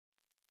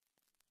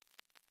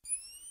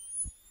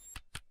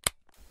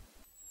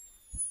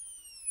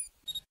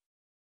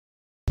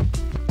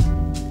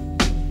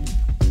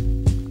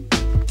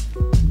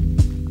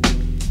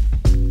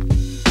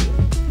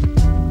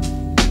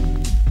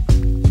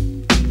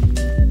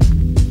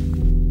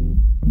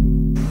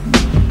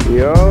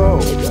Yo!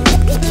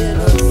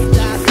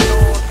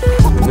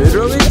 Nu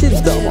drar vi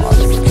till Danmark.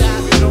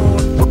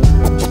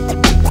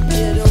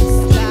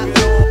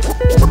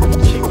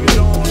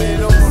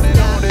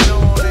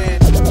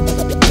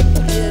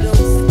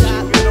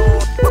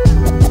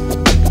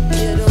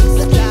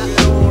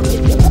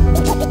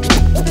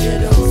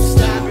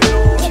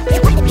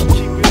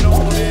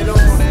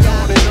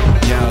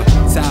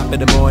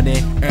 In the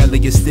morning, early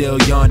you're still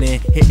yawning,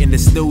 hitting the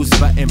snooze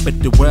button, but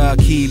the world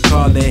keep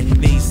calling.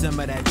 Need some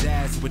of that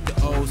jazz with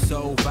the old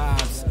soul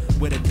vibes.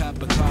 With a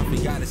cup of coffee,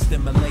 gotta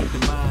stimulate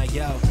the mind,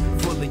 yo.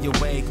 Fully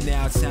awake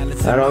now,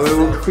 silence. Här har vi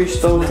vårt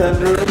schyssta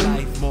hotellrum.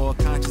 More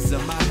conscious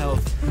of my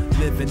health.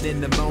 Living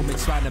in the moment,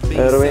 trying to be.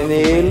 Här har vi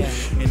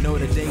Nils.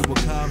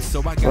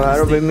 Och här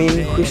har vi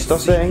min schyssta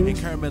säng.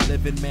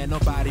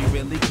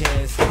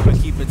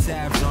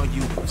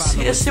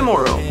 Ses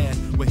imorgon.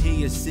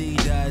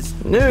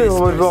 Nu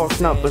har vi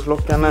vaknat och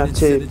klockan är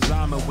typ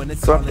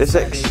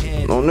 46.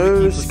 Och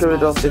nu ska vi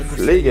dra till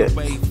flyget.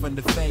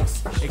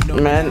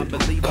 Men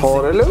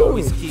ta det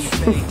lugnt.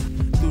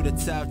 Through the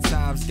tough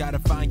times, gotta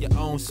find your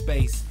own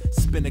space.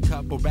 Spin a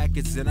couple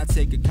records and I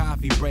take a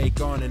coffee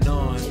break on and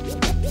on.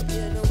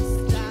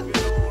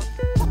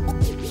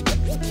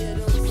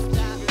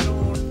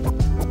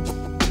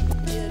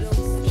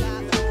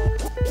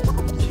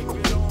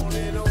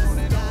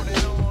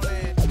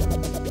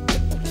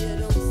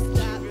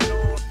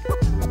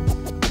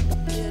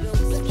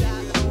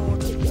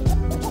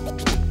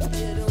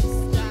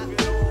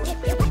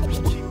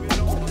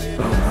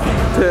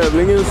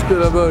 Tävlingen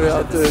skulle ha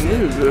börjat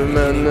nu,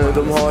 men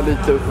de har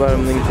lite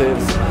uppvärmning till.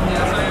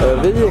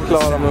 Vi är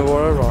klara med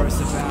våra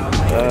runs.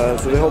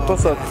 Så vi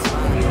hoppas att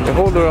jag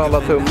håller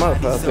alla tummar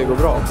för att det går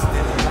bra.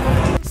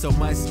 So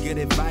much good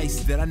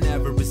advice that I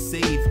never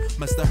received.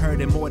 Must have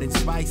heard it more than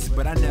twice,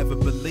 but I never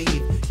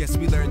believed. Guess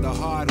we learned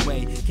the hard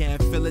way.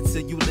 Can't feel it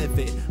till you live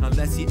it.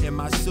 Unless you're in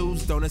my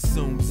shoes, don't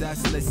assume,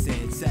 just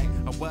listen. Tack,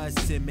 I was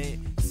timid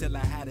till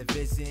I had a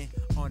vision.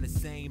 On the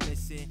same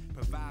mission,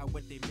 provide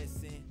what they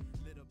missing.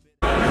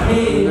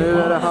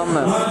 Nu är det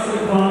Hannes.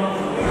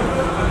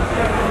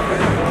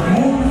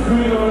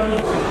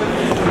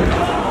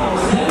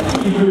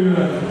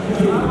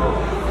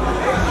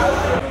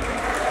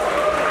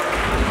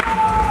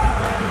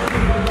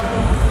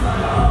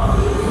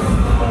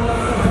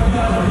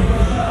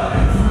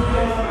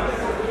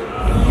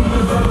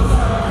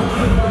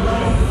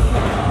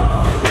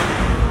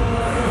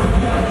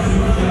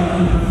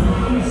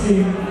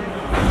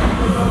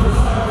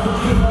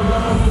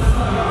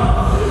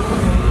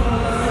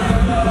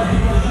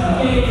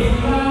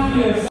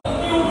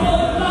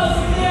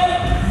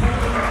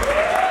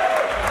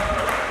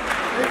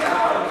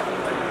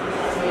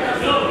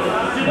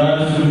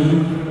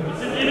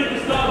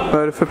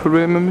 Vad är det för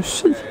problem med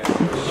musiken?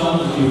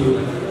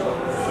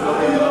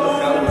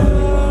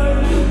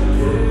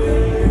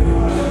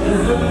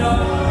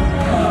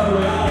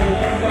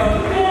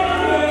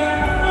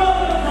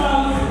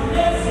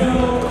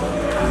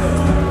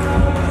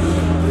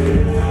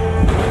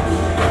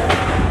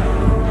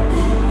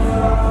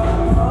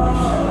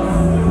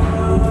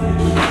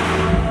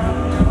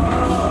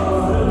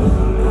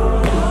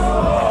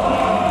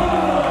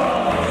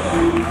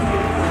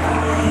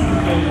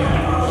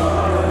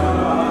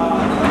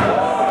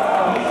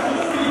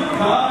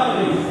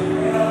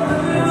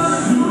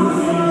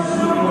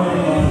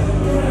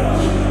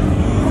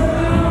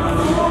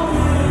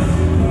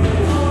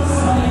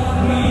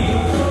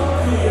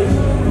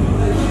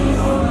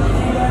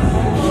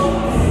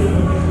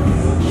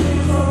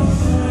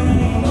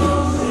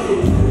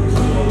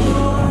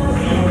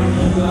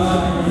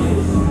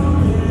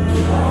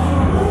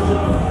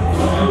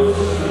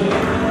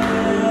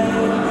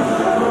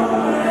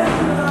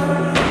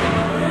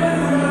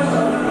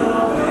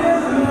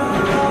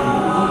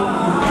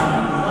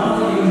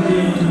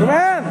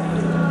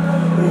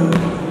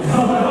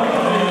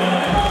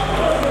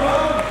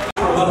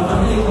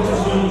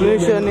 Nu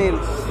kör Nils.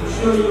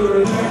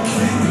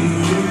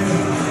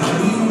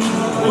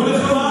 Kom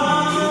igen!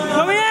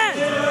 Kom igen!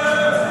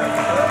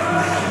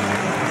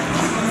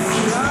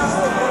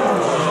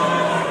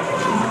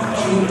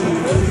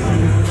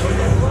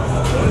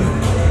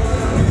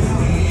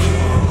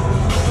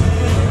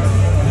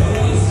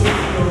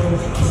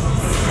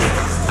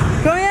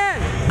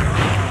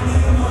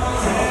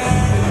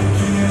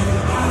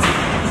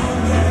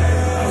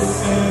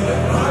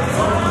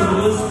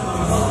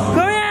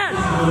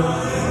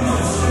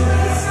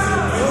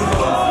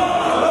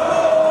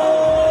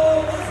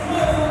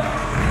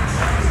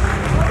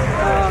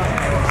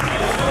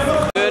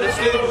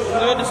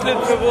 Slut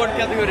för vår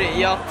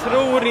kategori. Jag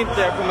tror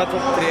inte jag kommer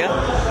topp 3.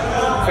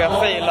 För jag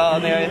failade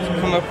när jag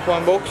kom upp på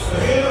en box.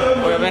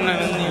 Och jag vet inte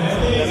hur ni,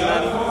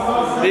 men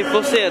vi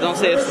får se, de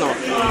ses snart.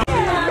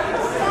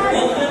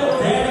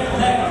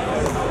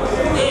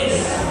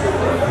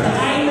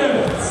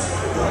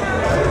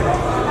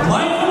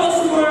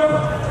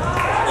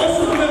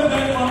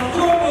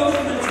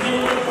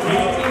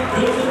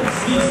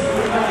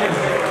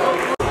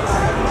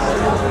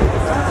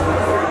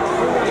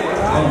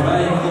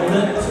 Bij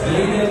het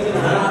tweede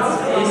raad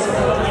is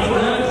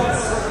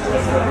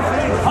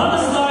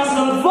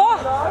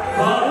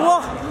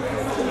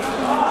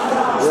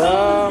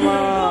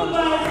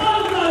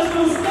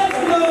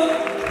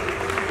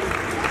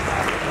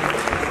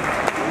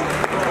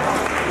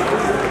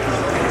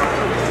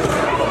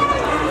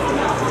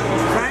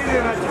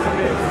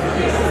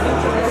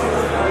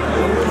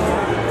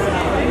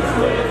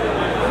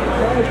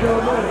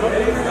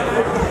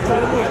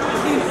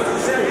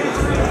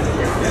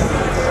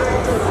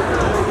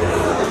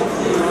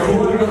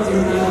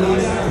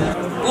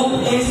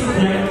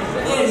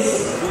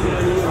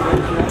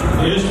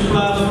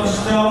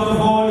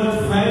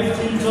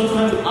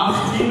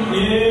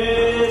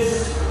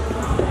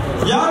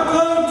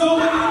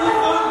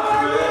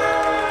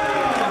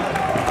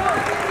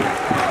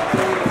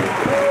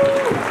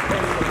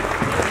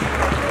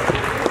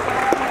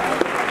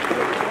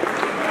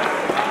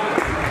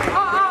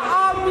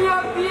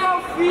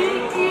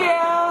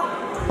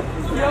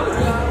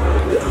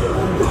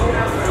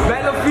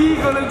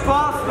full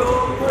pass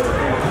då!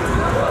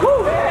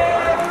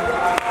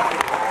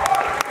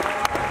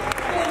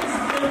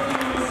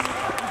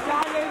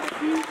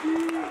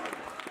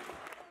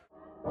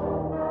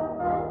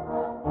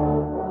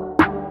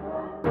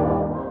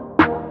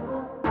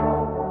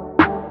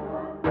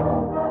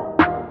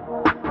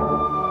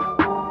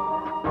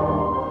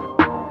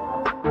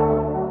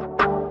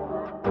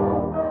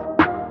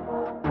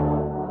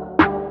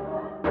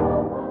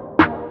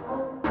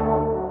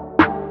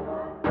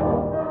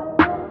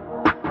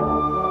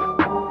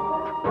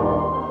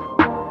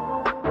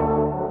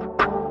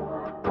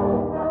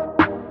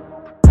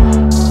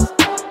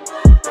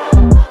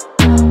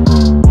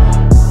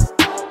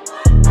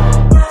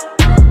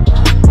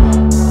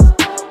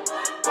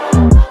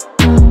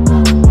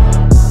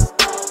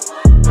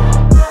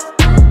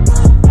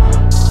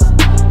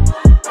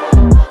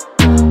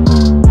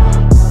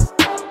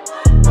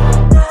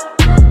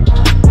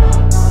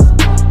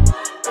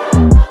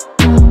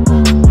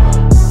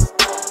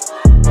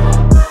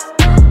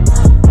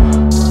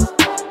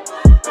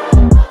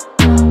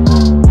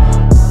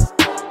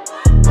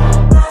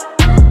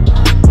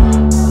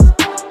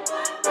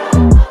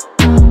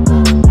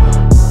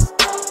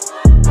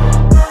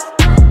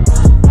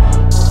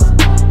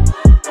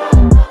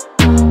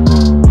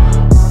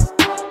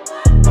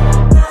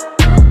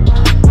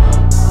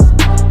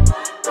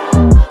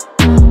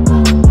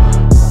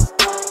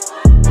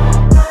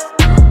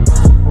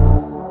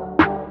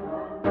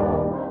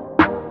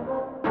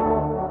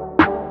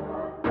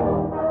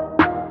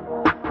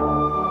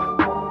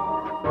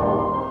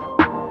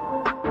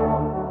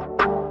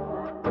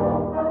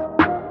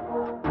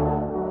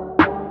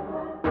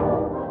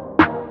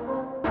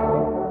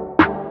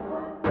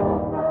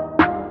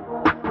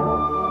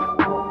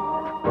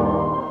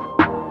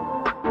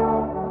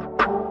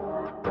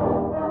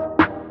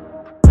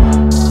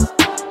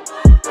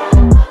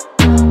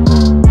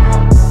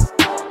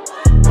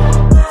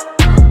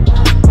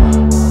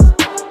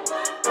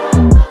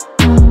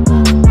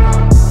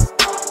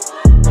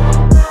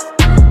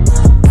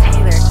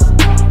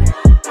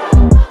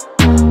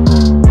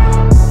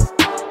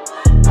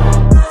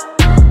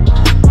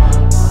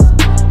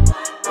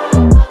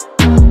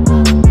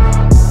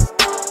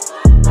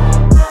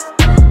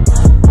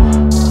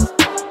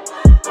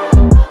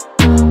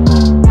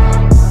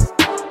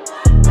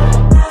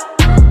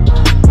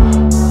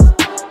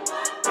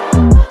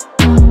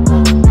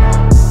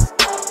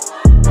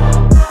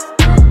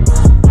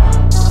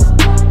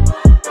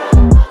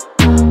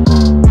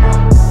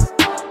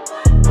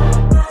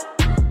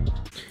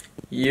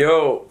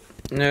 Jo,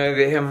 nu är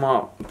vi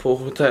hemma på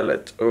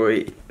hotellet och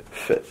är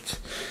fett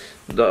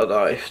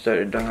döda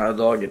efter den här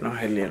dagen och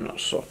helgen och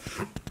så.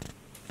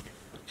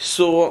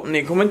 Så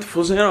ni kommer inte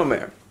få se dem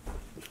mer.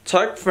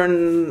 Tack för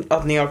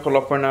att ni har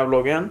kollat på den här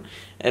vloggen.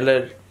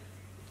 Eller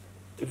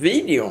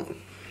videon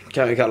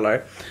kan vi kalla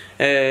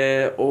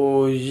det.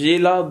 Och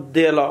gilla,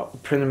 dela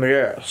och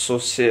prenumerera, så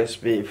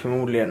ses vi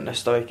förmodligen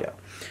nästa vecka.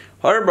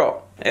 Ha det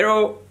bra,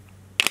 hejdå!